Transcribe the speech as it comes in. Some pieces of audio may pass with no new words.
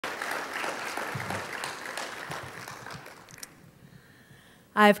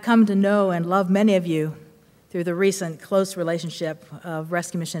I've come to know and love many of you through the recent close relationship of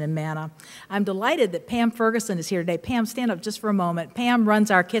Rescue Mission and Manna. I'm delighted that Pam Ferguson is here today. Pam, stand up just for a moment. Pam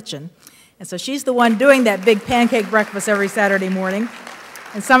runs our kitchen, and so she's the one doing that big pancake breakfast every Saturday morning,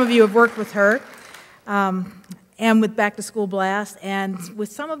 and some of you have worked with her, and with Back to School Blast, and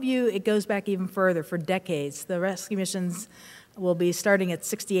with some of you, it goes back even further, for decades. The Rescue Missions will be starting its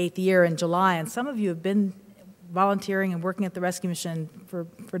 68th year in July, and some of you have been volunteering and working at the Rescue Mission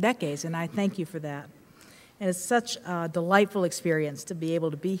for decades, and I thank you for that. And it's such a delightful experience to be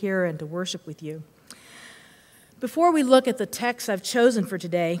able to be here and to worship with you. Before we look at the text I've chosen for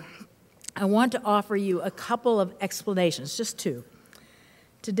today, I want to offer you a couple of explanations, just two.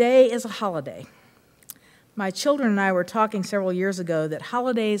 Today is a holiday. My children and I were talking several years ago that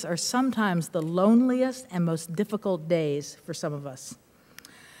holidays are sometimes the loneliest and most difficult days for some of us.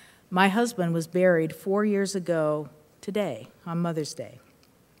 My husband was buried 4 years ago today, on Mother's Day.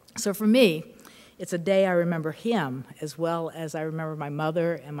 So for me, it's a day I remember him as well as I remember my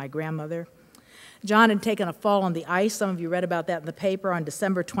mother and my grandmother. John had taken a fall on the ice. Some of you read about that in the paper on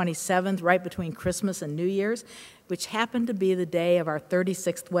December 27th, right between Christmas and New Year's, which happened to be the day of our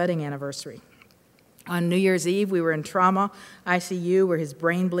 36th wedding anniversary. On New Year's Eve, we were in trauma ICU where his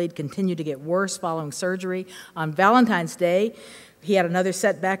brain bleed continued to get worse following surgery. On Valentine's Day, he had another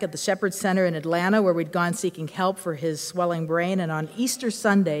setback at the Shepherd Center in Atlanta where we'd gone seeking help for his swelling brain. And on Easter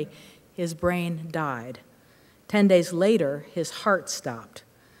Sunday, his brain died. 10 days later, his heart stopped.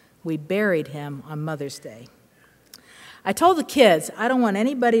 We buried him on Mother's Day. I told the kids I don't want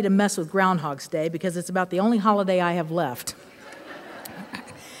anybody to mess with Groundhog's Day because it's about the only holiday I have left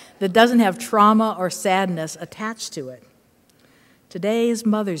that doesn't have trauma or sadness attached to it. Today is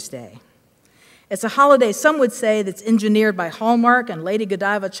Mother's Day. It's a holiday, some would say, that's engineered by Hallmark and Lady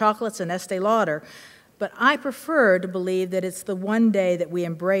Godiva chocolates and Estee Lauder, but I prefer to believe that it's the one day that we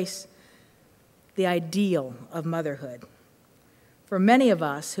embrace the ideal of motherhood. For many of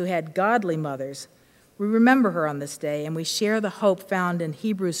us who had godly mothers, we remember her on this day, and we share the hope found in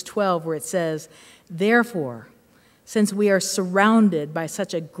Hebrews 12, where it says, "Therefore, since we are surrounded by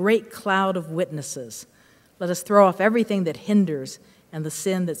such a great cloud of witnesses, let us throw off everything that hinders and the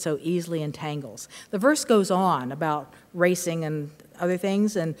sin that so easily entangles." The verse goes on about racing and other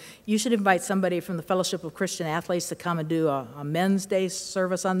things, and you should invite somebody from the Fellowship of Christian Athletes to come and do a Men's Day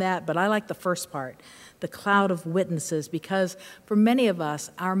service on that, but I like the first part, the cloud of witnesses, because for many of us,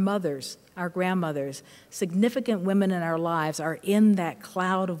 our mothers, our grandmothers, significant women in our lives are in that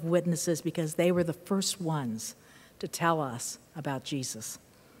cloud of witnesses because they were the first ones to tell us about Jesus.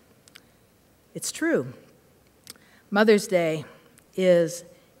 It's true. Mother's Day is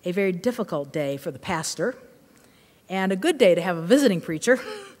a very difficult day for the pastor and a good day to have a visiting preacher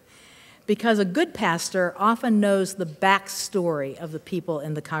because a good pastor often knows the backstory of the people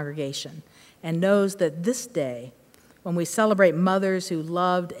in the congregation and knows that this day, when we celebrate mothers who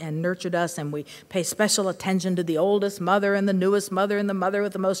loved and nurtured us and we pay special attention to the oldest mother and the newest mother and the mother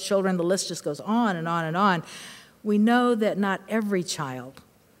with the most children, the list just goes on and on and on, we know that not every child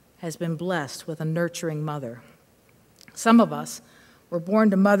has been blessed with a nurturing mother. Some of us were born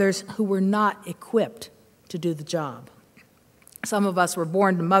to mothers who were not equipped to do the job. Some of us were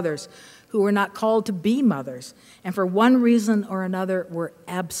born to mothers who were not called to be mothers, and for one reason or another were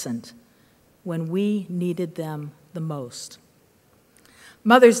absent when we needed them the most.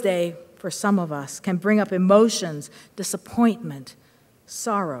 Mother's Day, for some of us, can bring up emotions, disappointment,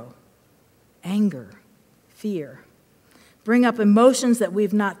 sorrow, anger, fear. Bring up emotions that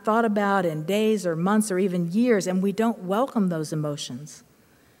we've not thought about in days or months or even years, and we don't welcome those emotions.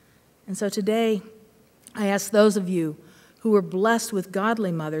 And so today, I ask those of you who were blessed with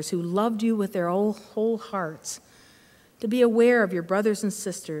godly mothers who loved you with their whole hearts to be aware of your brothers and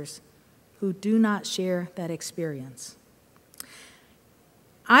sisters who do not share that experience.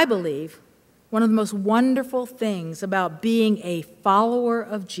 I believe one of the most wonderful things about being a follower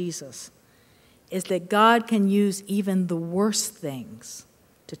of Jesus is that God can use even the worst things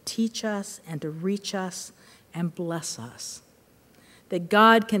to teach us and to reach us and bless us. That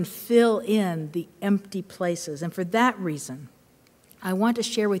God can fill in the empty places. And for that reason, I want to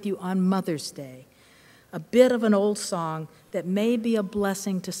share with you on Mother's Day a bit of an old song that may be a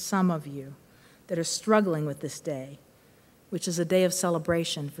blessing to some of you that are struggling with this day, which is a day of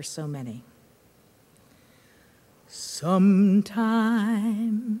celebration for so many. Sometimes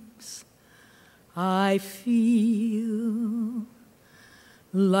I feel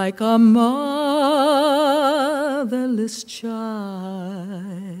like a motherless child.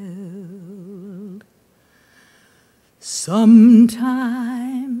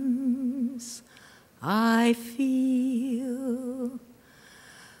 Sometimes I feel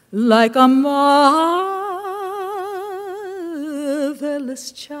like a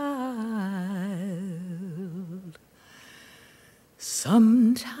motherless child.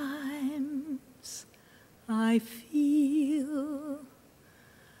 Sometimes I feel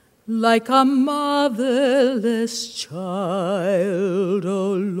like a motherless child a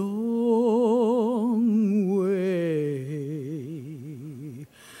long way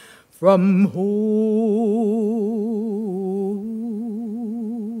from home,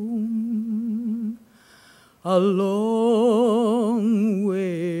 a long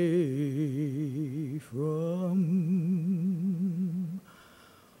way from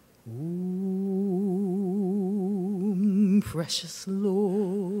home. Precious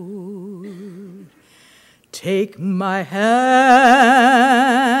Lord, take my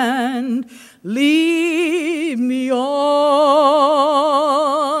hand, lead me on,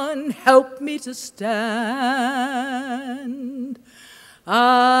 help me to stand.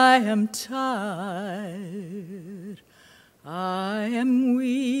 I am tired, I am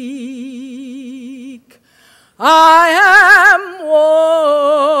weak, I am worn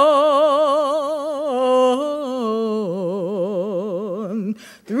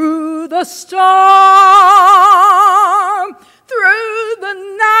through the storm, through the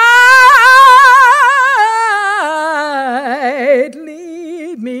night.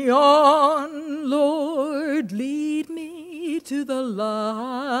 Lead me on, Lord, lead me to the light.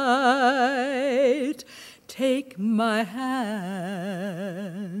 Take my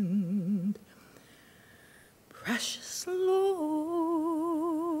hand, precious Lord,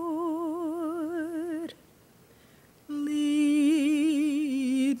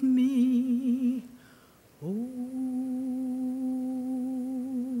 lead me home.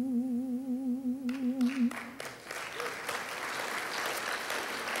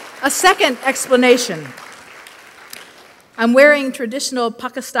 A second explanation. I'm wearing traditional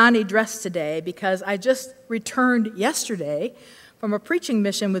Pakistani dress today because I just returned yesterday from a preaching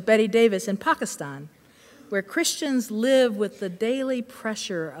mission with Betty Davis in Pakistan, where Christians live with the daily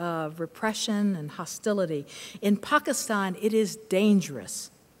pressure of repression and hostility. In Pakistan, it is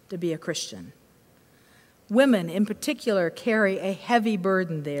dangerous to be a Christian. Women, in particular, carry a heavy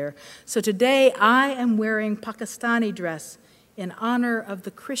burden there. So today, I am wearing Pakistani dress in honor of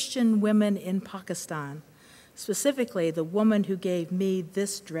the Christian women in Pakistan, specifically the woman who gave me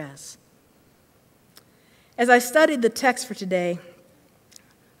this dress. As I studied the text for today,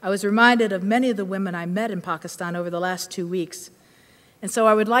 I was reminded of many of the women I met in Pakistan over the last 2 weeks. And so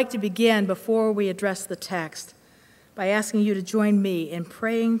I would like to begin, before we address the text, by asking you to join me in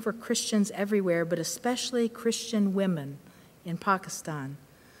praying for Christians everywhere, but especially Christian women in Pakistan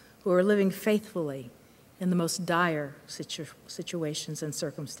who are living faithfully in the most dire situations and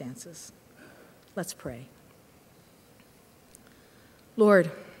circumstances. Let's pray.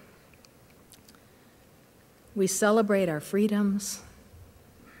 Lord, we celebrate our freedoms.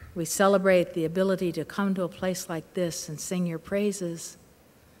 We celebrate the ability to come to a place like this and sing your praises,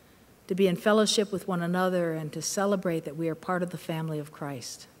 to be in fellowship with one another, and to celebrate that we are part of the family of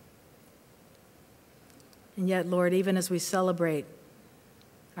Christ. And yet, Lord, even as we celebrate,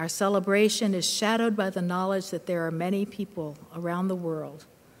 our celebration is shadowed by the knowledge that there are many people around the world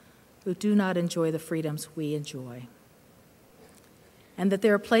who do not enjoy the freedoms we enjoy. And that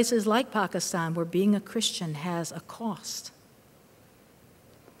there are places like Pakistan where being a Christian has a cost.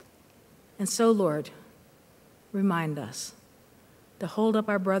 And so, Lord, remind us to hold up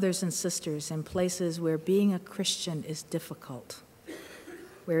our brothers and sisters in places where being a Christian is difficult,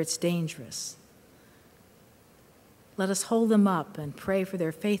 where it's dangerous. Let us hold them up and pray for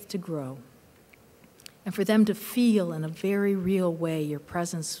their faith to grow and for them to feel in a very real way your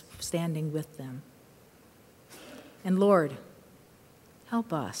presence standing with them. And Lord,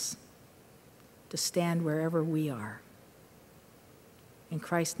 help us to stand wherever we are. In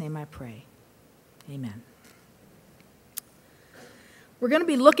Christ's name I pray. Amen. We're going to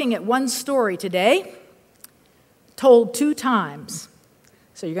be looking at one story today, told 2 times.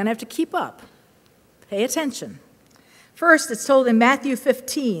 So you're going to have to keep up. Pay attention. First, it's told in Matthew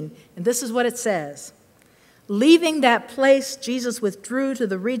 15, and this is what it says. Leaving that place, Jesus withdrew to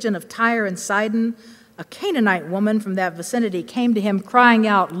the region of Tyre and Sidon. A Canaanite woman from that vicinity came to him crying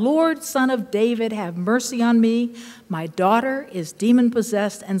out, "Lord, Son of David, have mercy on me. My daughter is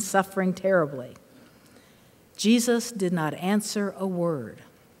demon-possessed and suffering terribly." Jesus did not answer a word.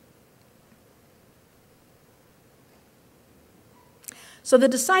 So the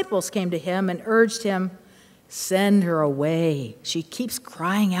disciples came to him and urged him, "Send her away. She keeps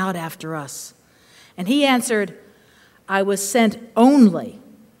crying out after us." And he answered, "I was sent only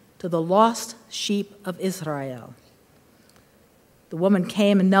to the lost sheep of Israel." The woman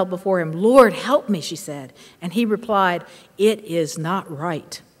came and knelt before him. "Lord, help me," she said. And he replied, "It is not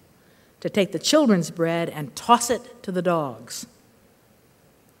right to take the children's bread and toss it to the dogs."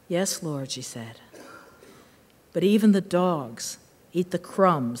 "Yes, Lord," she said, "but even the dogs eat the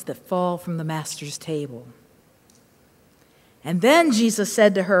crumbs that fall from the master's table." And then Jesus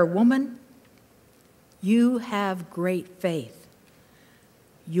said to her, "Woman, you have great faith.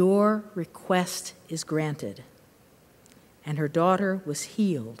 Your request is granted." And her daughter was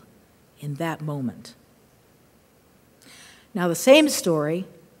healed in that moment. Now, the same story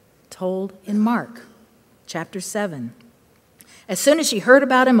told in Mark chapter 7. As soon as she heard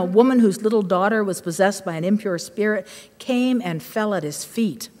about him, a woman whose little daughter was possessed by an impure spirit came and fell at his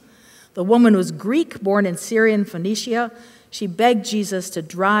feet. The woman was Greek, born in Syrian Phoenicia. She begged Jesus to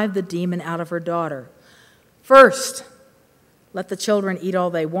drive the demon out of her daughter. "First, let the children eat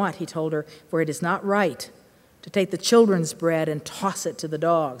all they want," he told her, "for it is not right to take the children's bread and toss it to the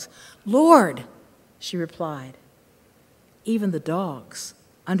dogs." "Lord," she replied, "even the dogs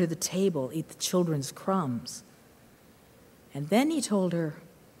under the table eat the children's crumbs." And then he told her,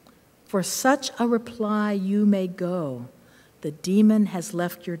 "For such a reply you may go. The demon has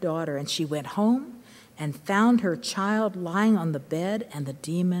left your daughter." And she went home and found her child lying on the bed, and the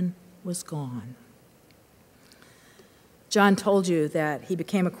demon was gone. John told you that he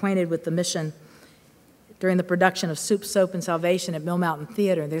became acquainted with the mission during the production of Soup, Soap, and Salvation at Mill Mountain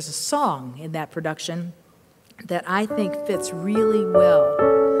Theater. There's a song in that production that I think fits really well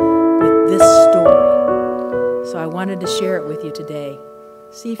with this story. So I wanted to share it with you today.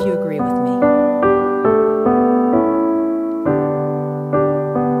 See if you agree with me.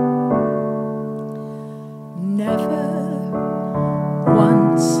 Never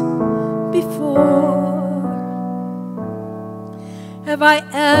once before have I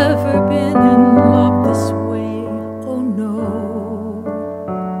ever been in love this way, oh no.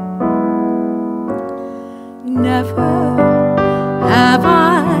 Never have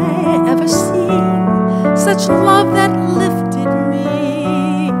I ever seen such love that lifted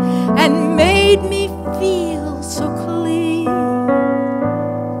me and made me feel so clean.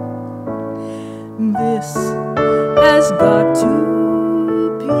 This has got to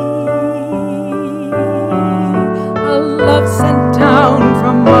be a love sent down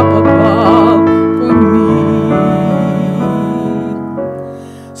from up above for me,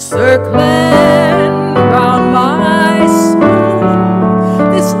 circling round my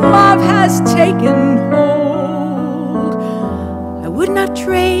soul. This love has taken hold. I would not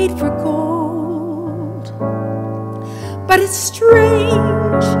trade for gold, but it's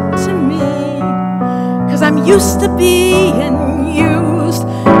strange to me, 'cause I'm used to being used.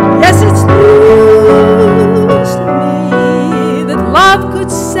 Yes, it's news to me that love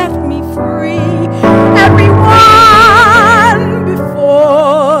could set me free. Everyone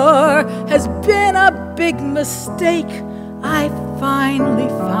before has been a big mistake. I finally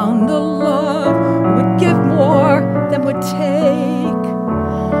found a love who would give more than would take.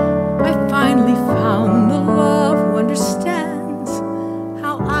 I finally found the love who understands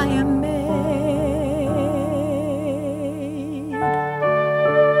how I am made.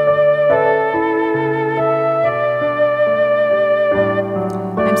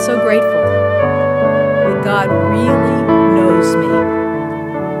 I'm so grateful that God really knows me.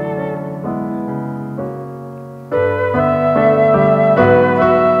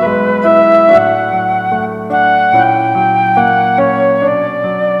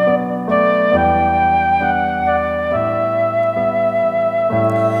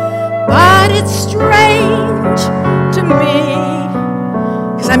 But it's strange to me,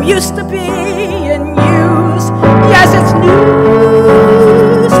 'cause I'm used to being used. Yes, it's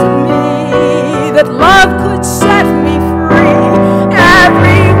news to me that love could set me free.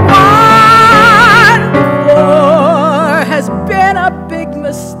 Everyone before has been a big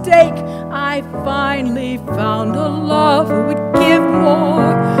mistake. I finally found a love who would give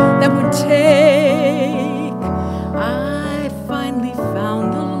more than would take. I finally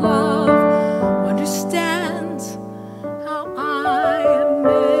found a love who understands how I am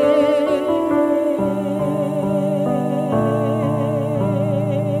made.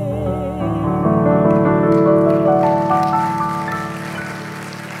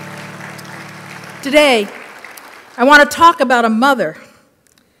 Today, I want to talk about a mother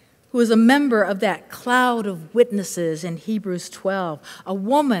who was a member of that cloud of witnesses in Hebrews 12, a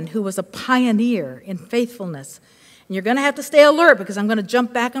woman who was a pioneer in faithfulness. And you're going to have to stay alert because I'm going to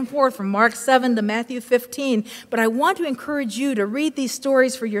jump back and forth from Mark 7 to Matthew 15. But I want to encourage you to read these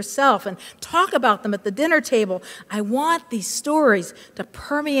stories for yourself and talk about them at the dinner table. I want these stories to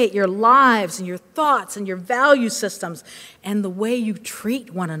permeate your lives and your thoughts and your value systems and the way you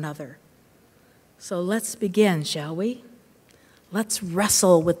treat one another. So let's begin, shall we? Let's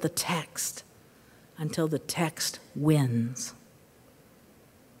wrestle with the text until the text wins.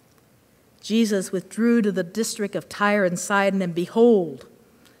 Jesus withdrew to the district of Tyre and Sidon, and behold.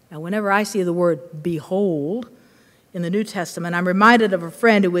 Now, whenever I see the word behold in the New Testament, I'm reminded of a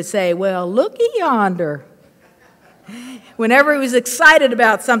friend who would say, well, looky yonder. Whenever he was excited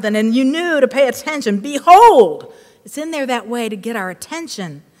about something and you knew to pay attention, behold. It's in there that way to get our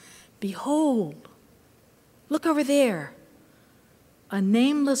attention. Behold. Look over there. A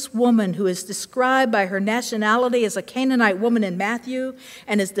nameless woman who is described by her nationality as a Canaanite woman in Matthew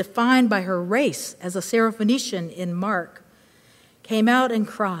and is defined by her race as a Syrophoenician in Mark, came out and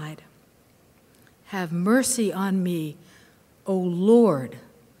cried, "Have mercy on me, O Lord,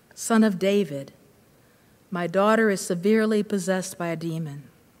 Son of David. My daughter is severely possessed by a demon."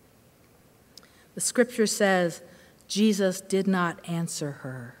 The scripture says Jesus did not answer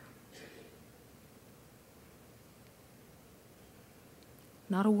her.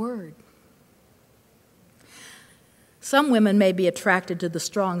 Not a word. Some women may be attracted to the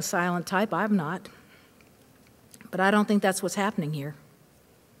strong, silent type. I'm not. But I don't think that's what's happening here.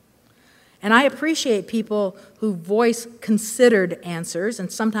 And I appreciate people who voice considered answers, and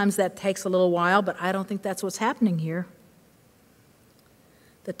sometimes that takes a little while, but I don't think that's what's happening here.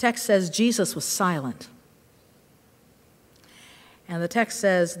 The text says Jesus was silent. And the text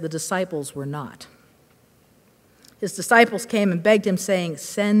says the disciples were not. His disciples came and begged him, saying,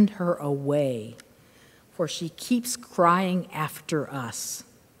 "Send her away, for she keeps crying after us."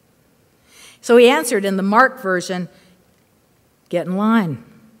 So he answered in the Mark version, "Get in line.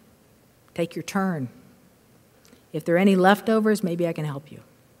 Take your turn. If there are any leftovers, maybe I can help you."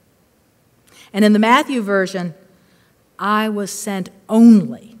 And in the Matthew version, "I was sent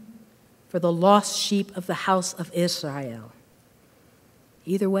only for the lost sheep of the house of Israel."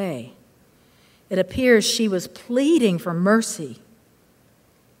 Either way, it appears she was pleading for mercy,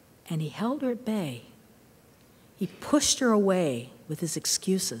 and he held her at bay. He pushed her away with his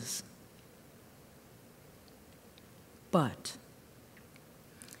excuses. But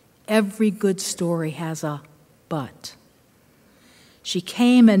every good story has a but. She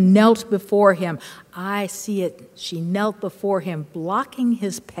came and knelt before him. I see it. She knelt before him, blocking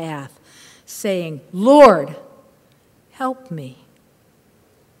his path, saying, "Lord, help me."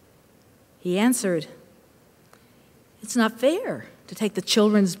 He answered, "It's not fair to take the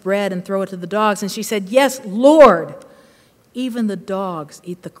children's bread and throw it to the dogs." And she said, "Yes, Lord, even the dogs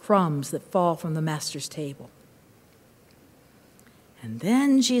eat the crumbs that fall from the master's table." And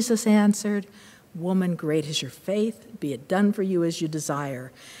then Jesus answered, "Woman, great is your faith. Be it done for you as you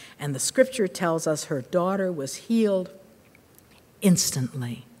desire." And the scripture tells us her daughter was healed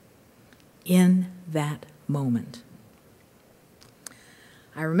instantly, in that moment.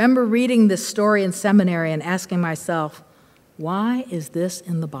 I remember reading this story in seminary and asking myself, why is this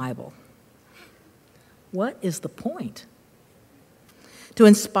in the Bible? What is the point? To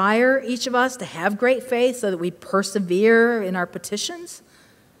inspire each of us to have great faith so that we persevere in our petitions?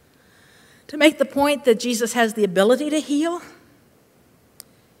 To make the point that Jesus has the ability to heal?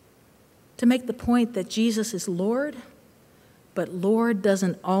 To make the point that Jesus is Lord, but Lord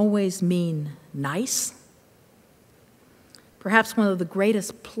doesn't always mean nice? Perhaps one of the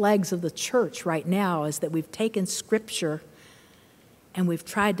greatest plagues of the church right now is that we've taken Scripture and we've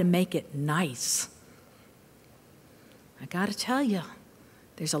tried to make it nice. I got to tell you,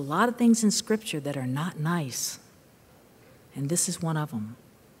 there's a lot of things in Scripture that are not nice, and this is one of them.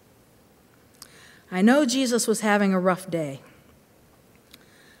 I know Jesus was having a rough day.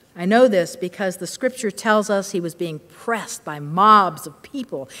 I know this because the scripture tells us he was being pressed by mobs of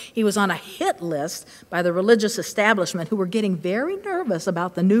people. He was on a hit list by the religious establishment who were getting very nervous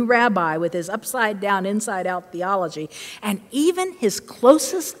about the new rabbi with his upside-down, inside-out theology. And even his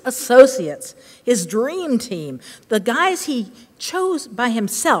closest associates, his dream team, the guys he chose by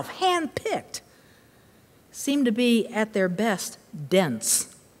himself, handpicked, seemed to be at their best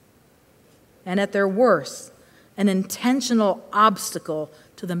dense, and at their worst, an intentional obstacle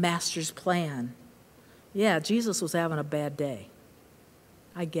to the master's plan. Yeah, Jesus was having a bad day.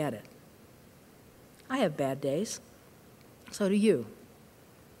 I get it. I have bad days. So do you.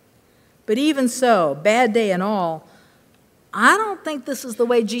 But even so, bad day and all, I don't think this is the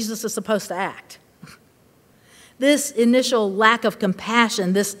way Jesus is supposed to act. This initial lack of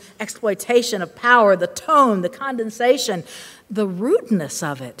compassion, this exploitation of power, the tone, the condensation, the rudeness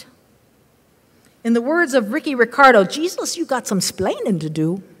of it. In the words of Ricky Ricardo, Jesus, you got some splaining to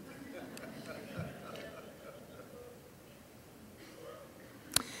do.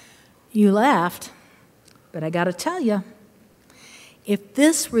 You laughed, but I got to tell you, if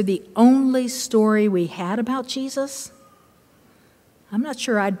this were the only story we had about Jesus, I'm not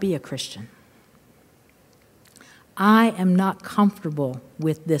sure I'd be a Christian. I am not comfortable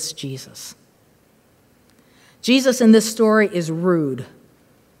with this Jesus. Jesus in this story is rude,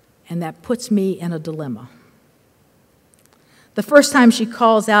 and that puts me in a dilemma. The first time she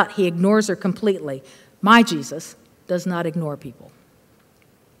calls out, he ignores her completely. My Jesus does not ignore people.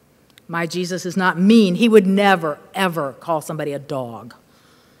 My Jesus is not mean. He would never, ever call somebody a dog.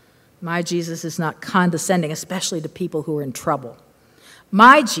 My Jesus is not condescending, especially to people who are in trouble.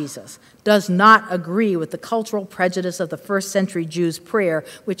 My Jesus does not agree with the cultural prejudice of the first century Jews' prayer,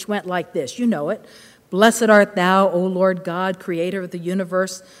 which went like this. You know it. Blessed art thou, O Lord God, creator of the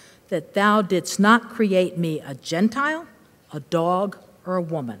universe, that thou didst not create me a Gentile, a dog, or a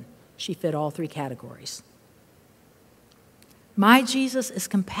woman. She fit all three categories. My Jesus is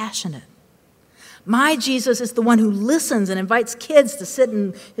compassionate. My Jesus is the one who listens and invites kids to sit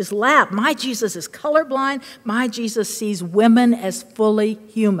in his lap. My Jesus is colorblind. My Jesus sees women as fully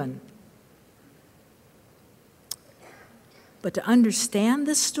human. But to understand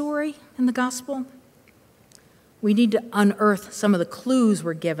this story in the gospel, we need to unearth some of the clues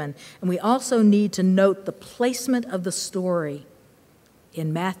we're given, and we also need to note the placement of the story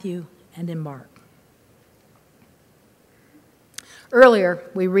in Matthew and in Mark. Earlier,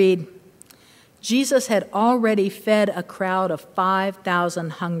 we read, Jesus had already fed a crowd of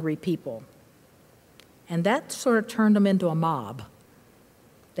 5,000 hungry people, and that sort of turned them into a mob.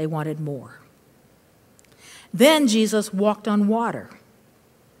 They wanted more. Then Jesus walked on water.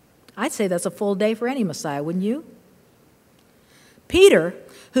 I'd say that's a full day for any Messiah, wouldn't you? Peter,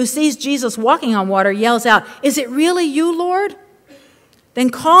 who sees Jesus walking on water, yells out, "Is it really you, Lord? Then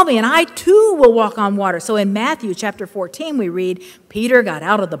call me, and I too will walk on water." So in Matthew chapter 14, we read, Peter got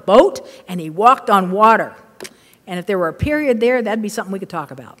out of the boat, and he walked on water. And if there were a period there, that'd be something we could talk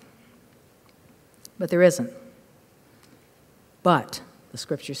about. But there isn't. But, the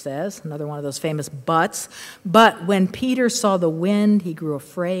scripture says, another one of those famous buts, but when Peter saw the wind, he grew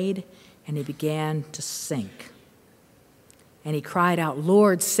afraid, and he began to sink. And he cried out,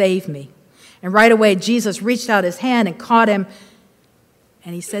 "Lord, save me." And right away, Jesus reached out his hand and caught him,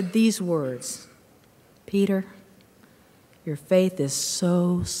 and he said these words, "Peter, your faith is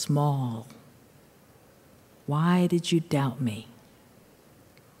so small. Why did you doubt me?"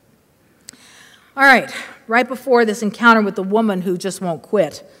 All right before this encounter with the woman who just won't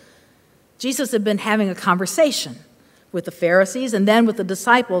quit, Jesus had been having a conversation with the Pharisees and then with the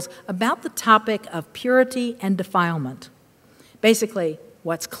disciples about the topic of purity and defilement. Basically,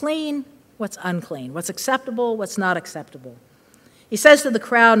 what's clean, what's unclean, what's acceptable, what's not acceptable. He says to the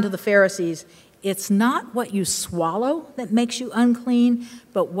crowd and to the Pharisees, it's not what you swallow that makes you unclean,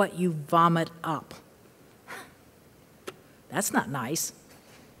 but what you vomit up. That's not nice.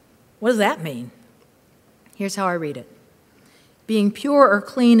 What does that mean? Here's how I read it. Being pure or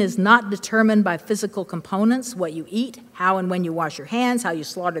clean is not determined by physical components, what you eat, how and when you wash your hands, how you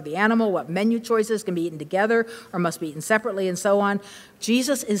slaughter the animal, what menu choices can be eaten together or must be eaten separately, and so on.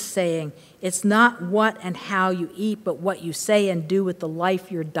 Jesus is saying it's not what and how you eat, but what you say and do with the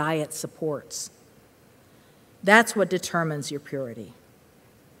life your diet supports. That's what determines your purity.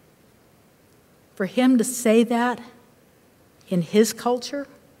 For him to say that in his culture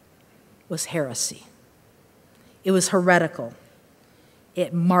was heresy. It was heretical.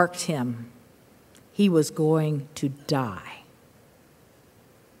 It marked him. He was going to die.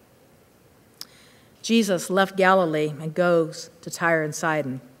 Jesus left Galilee and goes to Tyre and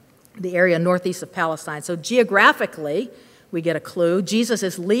Sidon, the area northeast of Palestine. So geographically, we get a clue. Jesus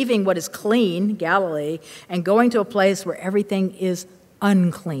is leaving what is clean, Galilee, and going to a place where everything is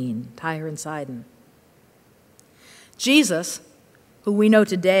unclean, Tyre and Sidon. Jesus, who we know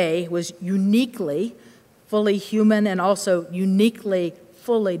today was uniquely fully human and also uniquely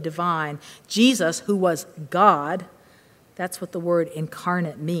fully divine. Jesus, who was God, that's what the word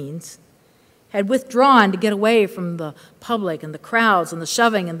incarnate means, had withdrawn to get away from the public and the crowds and the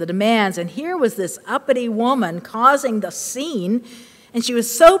shoving and the demands. And here was this uppity woman causing the scene, and she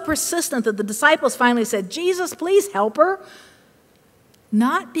was so persistent that the disciples finally said, "Jesus, please help her."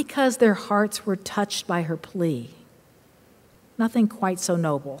 Not because their hearts were touched by her plea. Nothing quite so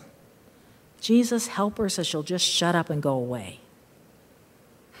noble. Jesus, help her so she'll just shut up and go away.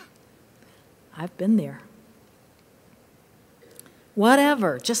 I've been there.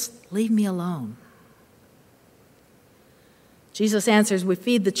 Whatever, just leave me alone. Jesus answers, we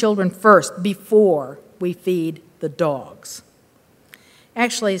feed the children first before we feed the dogs.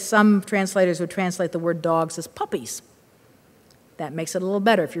 Actually, some translators would translate the word dogs as puppies. That makes it a little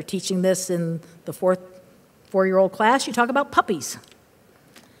better. If you're teaching this in the four-year-old class, you talk about puppies.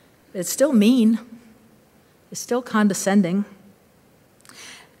 It's still mean. It's still condescending.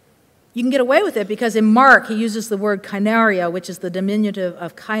 You can get away with it because in Mark, he uses the word kynaria, which is the diminutive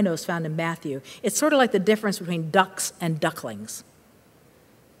of kainos found in Matthew. It's sort of like the difference between ducks and ducklings.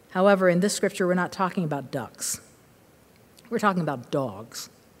 However, in this scripture, we're not talking about ducks. We're talking about dogs.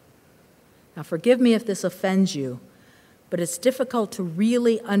 Now, forgive me if this offends you, but it's difficult to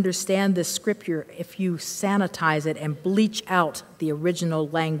really understand this scripture if you sanitize it and bleach out the original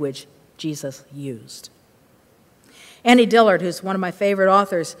language Jesus used. Annie Dillard, who's one of my favorite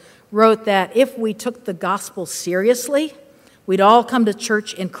authors, wrote that if we took the gospel seriously, we'd all come to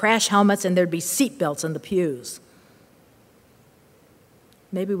church in crash helmets and there'd be seatbelts in the pews.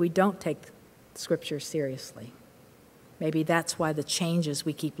 Maybe we don't take Scripture seriously. Maybe that's why the changes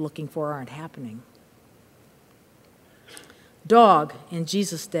we keep looking for aren't happening. Dog in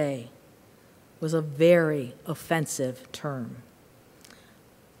Jesus' day was a very offensive term.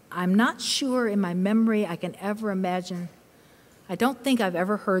 I'm not sure in my memory I can ever imagine. I don't think I've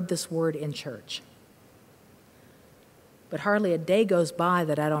ever heard this word in church. But hardly a day goes by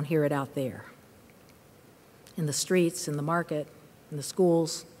that I don't hear it out there. In the streets, in the market, in the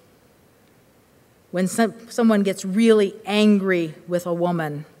schools. When someone gets really angry with a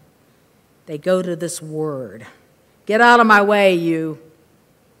woman, they go to this word. Get out of my way, you.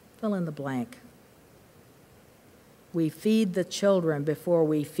 Fill in the blank. We feed the children before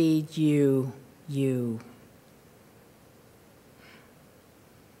we feed you.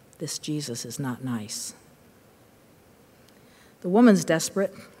 This Jesus is not nice. The woman's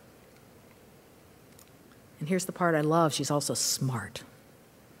desperate. And here's the part I love. She's also smart.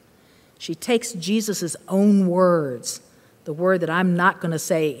 She takes Jesus' own words, the word that I'm not going to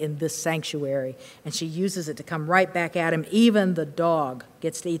say in this sanctuary, and she uses it to come right back at him. Even the dog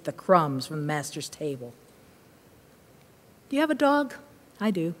gets to eat the crumbs from the master's table. Do you have a dog? I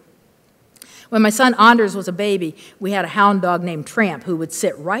do. When my son Anders was a baby, we had a hound dog named Tramp who would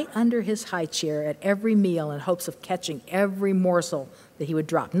sit right under his high chair at every meal in hopes of catching every morsel that he would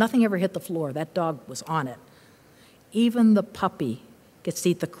drop. Nothing ever hit the floor. That dog was on it. Even the puppy gets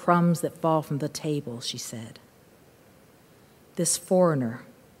to eat the crumbs that fall from the table, she said. This foreigner,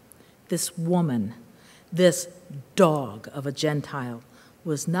 this woman, this dog of a Gentile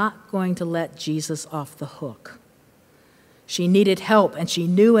was not going to let Jesus off the hook. She needed help, and she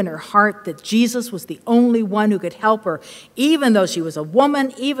knew in her heart that Jesus was the only one who could help her, even though she was a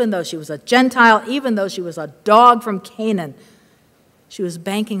woman, even though she was a Gentile, even though she was a dog from Canaan. She was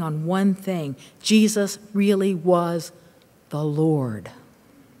banking on one thing. Jesus really was the Lord.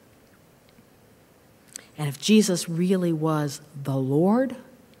 And if Jesus really was the Lord,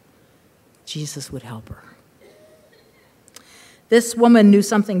 Jesus would help her. This woman knew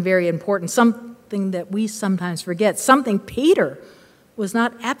something very important, something that we sometimes forget, something Peter was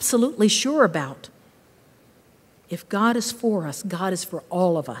not absolutely sure about. If God is for us, God is for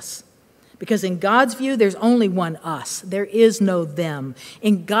all of us. Because in God's view, there's only one us. There is no them.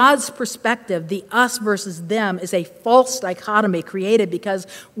 In God's perspective, the us versus them is a false dichotomy created because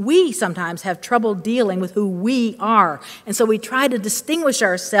we sometimes have trouble dealing with who we are. And so we try to distinguish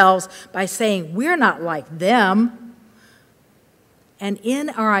ourselves by saying, we're not like them. And in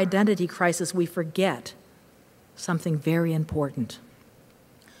our identity crisis, we forget something very important.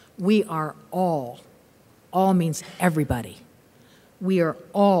 We are all. All means everybody. We are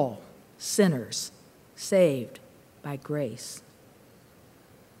all sinners saved by grace.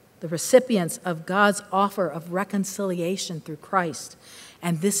 The recipients of God's offer of reconciliation through Christ.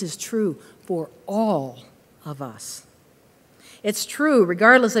 And this is true for all of us. It's true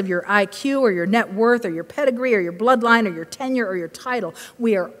regardless of your IQ or your net worth or your pedigree or your bloodline or your tenure or your title.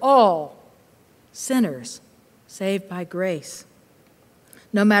 We are all sinners saved by grace.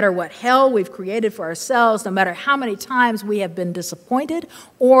 No matter what hell we've created for ourselves, no matter how many times we have been disappointed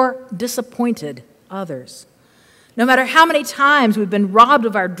or disappointed others. No matter how many times we've been robbed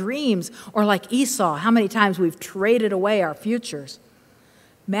of our dreams, or like Esau, how many times we've traded away our futures.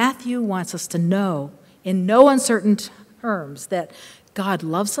 Matthew wants us to know in no uncertain terms that God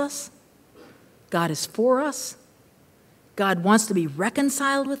loves us, God is for us, God wants to be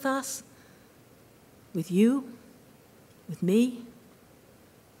reconciled with us, with you, with me,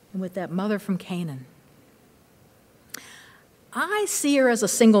 and with that mother from Canaan. I see her as a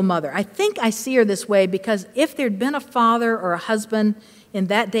single mother. I think I see her this way because if there'd been a father or a husband in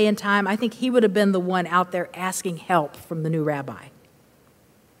that day and time, I think he would have been the one out there asking help from the new rabbi.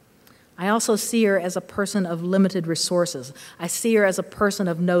 I also see her as a person of limited resources. I see her as a person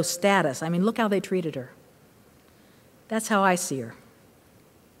of no status. I mean, look how they treated her. That's how I see her.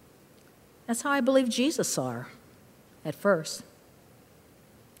 That's how I believe Jesus saw her at first.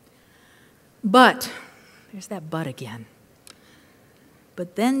 But, there's that but again.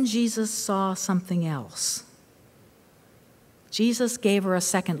 But then Jesus saw something else. Jesus gave her a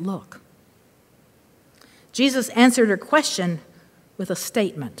second look. Jesus answered her question with a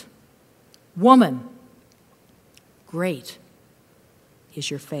statement. Woman, great is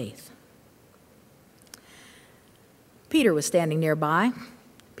your faith. Peter was standing nearby.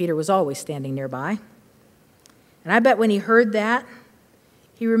 Peter was always standing nearby. And I bet when he heard that,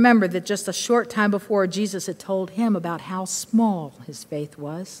 he remembered that just a short time before, Jesus had told him about how small his faith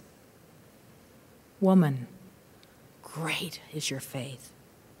was. Woman, great is your faith.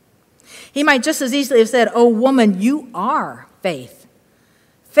 He might just as easily have said, oh, woman, you are faith.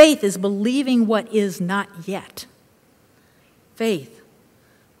 Faith is believing what is not yet. Faith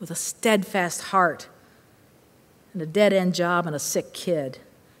with a steadfast heart and a dead-end job and a sick kid.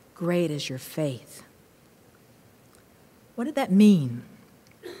 Great is your faith. What did that mean?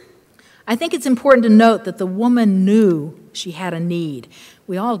 I think it's important to note that the woman knew she had a need.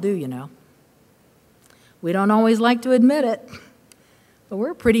 We all do, you know. We don't always like to admit it, but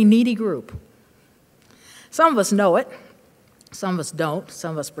we're a pretty needy group. Some of us know it. Some of us don't.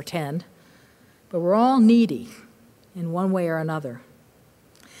 Some of us pretend. But we're all needy in one way or another.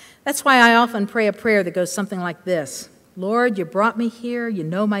 That's why I often pray a prayer that goes something like this. Lord, you brought me here. You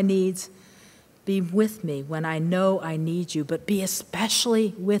know my needs. Be with me when I know I need you, but be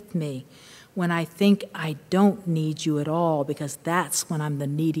especially with me when I think I don't need you at all, because that's when I'm the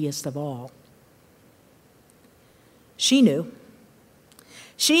neediest of all. She knew.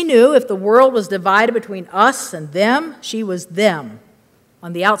 She knew if the world was divided between us and them, she was them,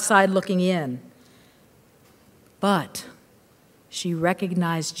 on the outside looking in. But she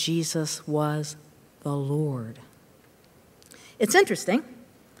recognized Jesus was the Lord. It's interesting.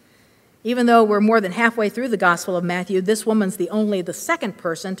 Even though we're more than halfway through the Gospel of Matthew, this woman's the second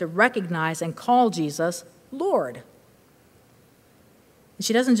person to recognize and call Jesus Lord. And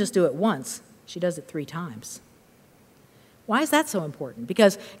she doesn't just do it once, she does it 3 times. Why is that so important?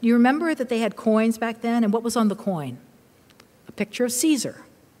 Because do you remember that they had coins back then? And what was on the coin? A picture of Caesar.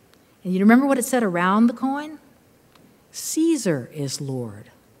 And you remember what it said around the coin? Caesar is Lord.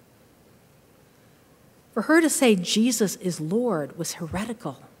 For her to say Jesus is Lord was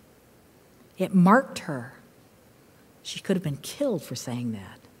heretical. It marked her. She could have been killed for saying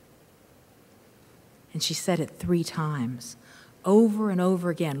that. And she said it 3 times, over and over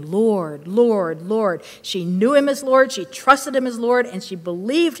again. Lord, Lord, Lord. She knew him as Lord, she trusted him as Lord, and she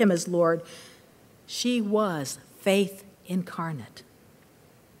believed him as Lord. She was faith incarnate.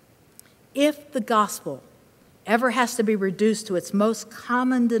 If the gospel ever has to be reduced to its most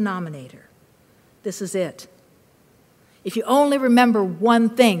common denominator, this is it. If you only remember one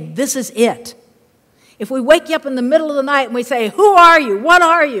thing, this is it. If we wake you up in the middle of the night and we say, who are you? What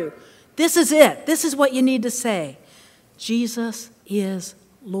are you? This is it. This is what you need to say. Jesus is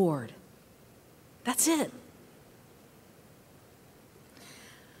Lord. That's it.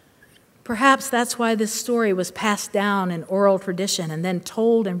 Perhaps that's why this story was passed down in oral tradition and then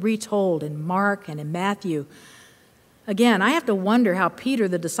told and retold in Mark and in Matthew. Again, I have to wonder how Peter,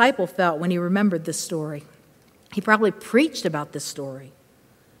 the disciple, felt when he remembered this story. He probably preached about this story.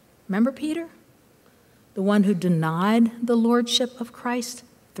 Remember Peter? The one who denied the lordship of Christ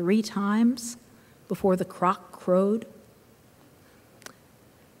 3 times before the cock crowed?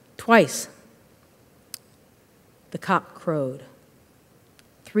 Twice the cock crowed.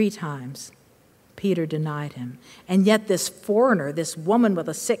 3 times Peter denied him. And yet this foreigner, this woman with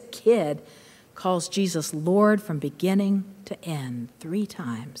a sick kid, calls Jesus Lord from beginning to end 3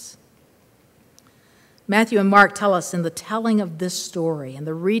 times. Matthew and Mark tell us in the telling of this story and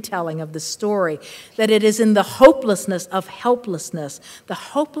the retelling of this story that it is in the hopelessness of helplessness, the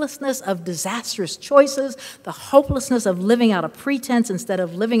hopelessness of disastrous choices, the hopelessness of living out of pretense instead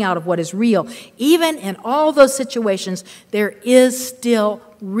of living out of what is real. Even in all those situations, there is still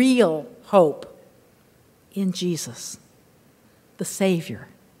real hope in Jesus, the Savior,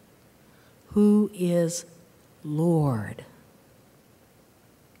 who is Lord.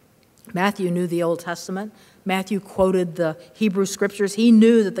 Matthew knew the Old Testament. Matthew quoted the Hebrew Scriptures. He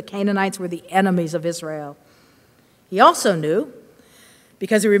knew that the Canaanites were the enemies of Israel. He also knew,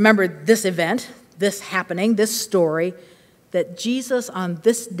 because he remembered this event, this happening, this story, that Jesus on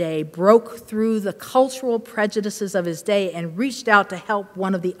this day broke through the cultural prejudices of his day and reached out to help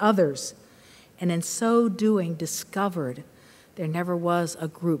one of the others, and in so doing discovered there never was a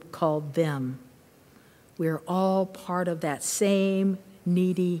group called them. We are all part of that same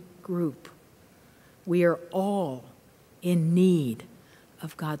needy group. We are all in need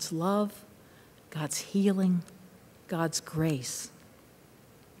of God's love, God's healing, God's grace.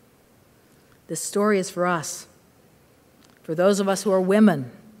 This story is for us, for those of us who are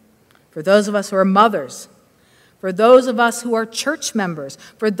women, for those of us who are mothers, for those of us who are church members,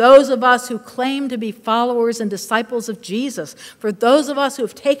 for those of us who claim to be followers and disciples of Jesus, for those of us who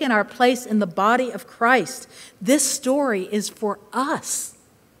have taken our place in the body of Christ. This story is for us.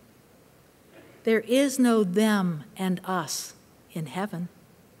 There is no them and us in heaven.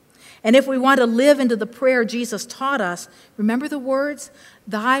 And if we want to live into the prayer Jesus taught us, remember the words,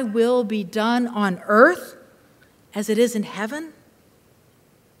 "Thy will be done on earth as it is in heaven"?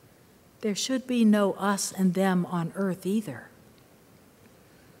 There should be no us and them on earth either.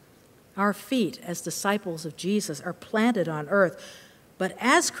 Our feet as disciples of Jesus are planted on earth, but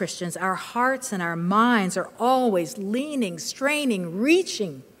as Christians, our hearts and our minds are always leaning, straining,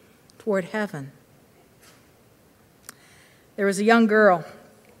 reaching toward heaven. There was a young girl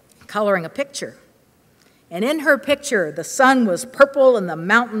coloring a picture, and in her picture, the sun was purple and the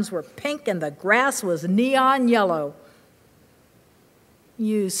mountains were pink and the grass was neon yellow.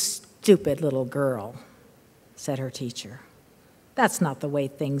 "You stupid little girl," said her teacher. "That's not the way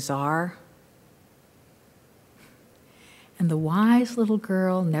things are." And the wise little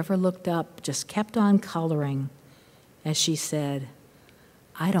girl never looked up, just kept on coloring as she said,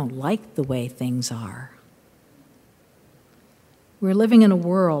 "I don't like the way things are." We're living in a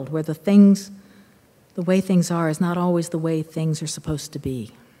world where the way things are is not always the way things are supposed to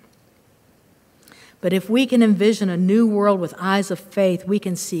be. But if we can envision a new world with eyes of faith, we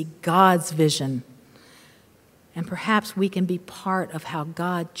can see God's vision. And perhaps we can be part of how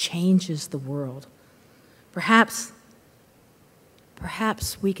God changes the world. Perhaps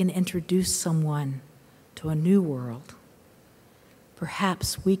we can introduce someone to a new world.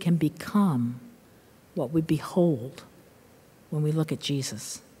 Perhaps we can become what we behold when we look at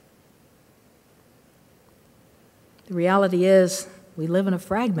Jesus. The reality is, we live in a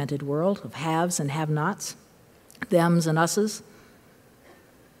fragmented world of haves and have-nots, thems and us's.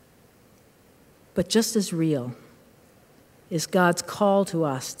 But just as real is God's call to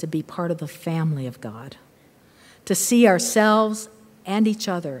us to be part of the family of God, to see ourselves and each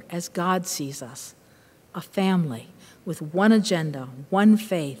other as God sees us, a family with one agenda, one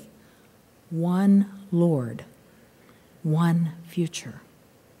faith, one Lord, one future.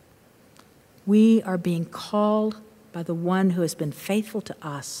 We are being called by the one who has been faithful to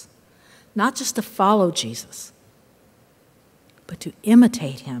us, not just to follow Jesus, but to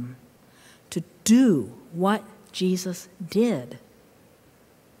imitate him, to do what Jesus did.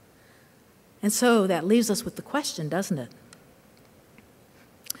 And so that leaves us with the question, doesn't it?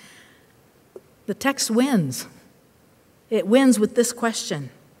 The text wins. It wins with this question: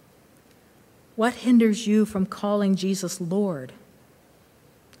 what hinders you from calling Jesus Lord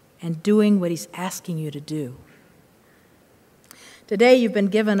and doing what he's asking you to do? Today you've been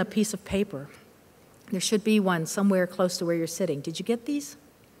given a piece of paper. There should be one somewhere close to where you're sitting. Did you get these?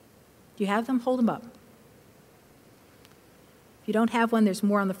 Do you have them? Hold them up. If you don't have one, there's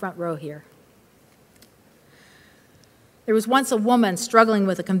more on the front row here. There was once a woman struggling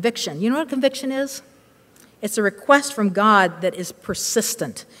with a conviction. You know what a conviction is? It's a request from God that is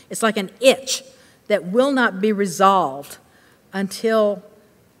persistent. It's like an itch that will not be resolved until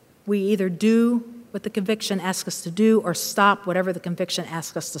we either do what the conviction asks us to do or stop whatever the conviction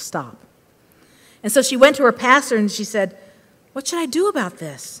asks us to stop. And so she went to her pastor and she said, "What should I do about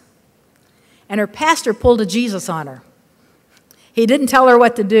this?" And her pastor pulled a Jesus on her. He didn't tell her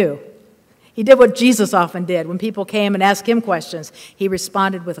what to do. He did what Jesus often did. When people came and asked him questions, he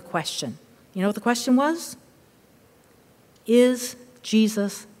responded with a question. You know what the question was? Is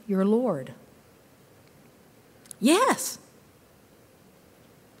Jesus your Lord? Yes.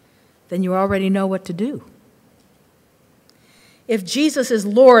 Then you already know what to do. If Jesus is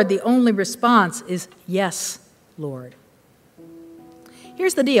Lord, the only response is yes, Lord.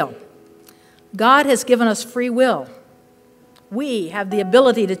 Here's the deal. God has given us free will. We have the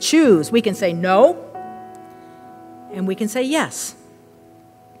ability to choose. We can say no, and we can say yes.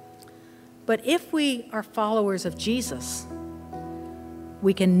 But if we are followers of Jesus,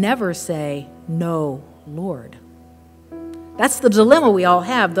 we can never say, "No, Lord." That's the dilemma we all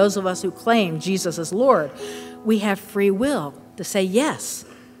have, those of us who claim Jesus is Lord. We have free will to say yes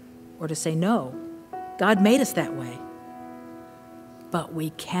or to say no. God made us that way. but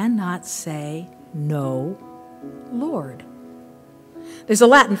we cannot say, "No, Lord." There's a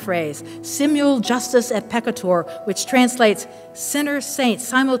Latin phrase, simul justus et peccator, which translates sinner, saint,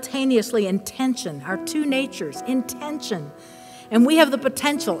 simultaneously in tension, our two natures, in tension. And we have the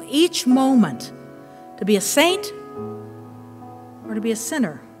potential each moment to be a saint or to be a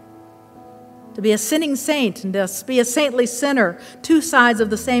sinner, to be a sinning saint and to be a saintly sinner, two sides of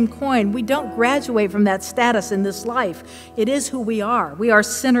the same coin. We don't graduate from that status in this life. It is who we are. We are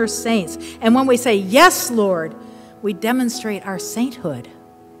sinner saints. And when we say, "Yes, Lord," we demonstrate our sainthood.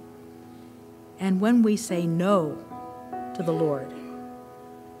 And when we say no to the Lord,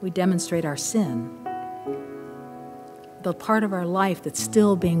 we demonstrate our sin, the part of our life that's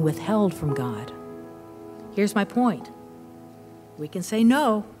still being withheld from God. Here's my point. We can say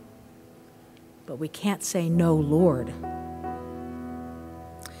no, but we can't say no, Lord.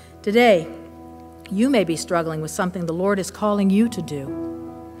 Today, you may be struggling with something the Lord is calling you to do.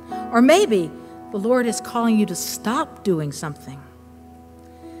 Or maybe the Lord is calling you to stop doing something.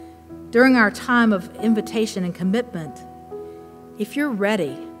 During our time of invitation and commitment, if you're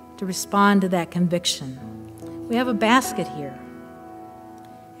ready to respond to that conviction, we have a basket here.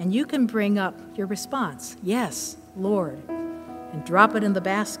 And you can bring up your response, "Yes, Lord," and drop it in the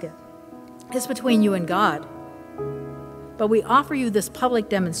basket. It's between you and God. But we offer you this public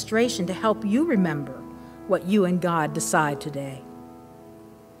demonstration to help you remember what you and God decide today.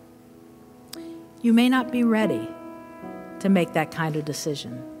 You may not be ready to make that kind of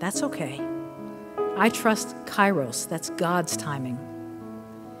decision. That's okay. I trust Kairos, that's God's timing.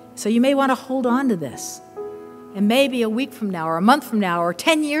 So you may want to hold on to this. And maybe a week from now, or a month from now, or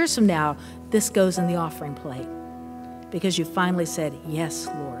 10 years from now, this goes in the offering plate because you finally said, "Yes,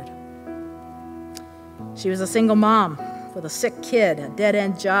 Lord." She was a single mom with a sick kid, a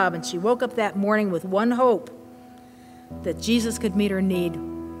dead-end job, and she woke up that morning with one hope, that Jesus could meet her need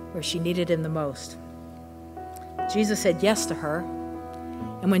where she needed him the most. Jesus said yes to her.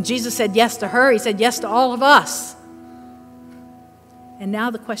 And when Jesus said yes to her, he said yes to all of us. And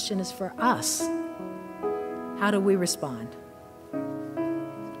now the question is for us. How do we respond?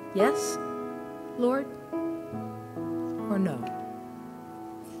 Yes, Lord, or no?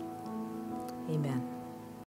 Amen.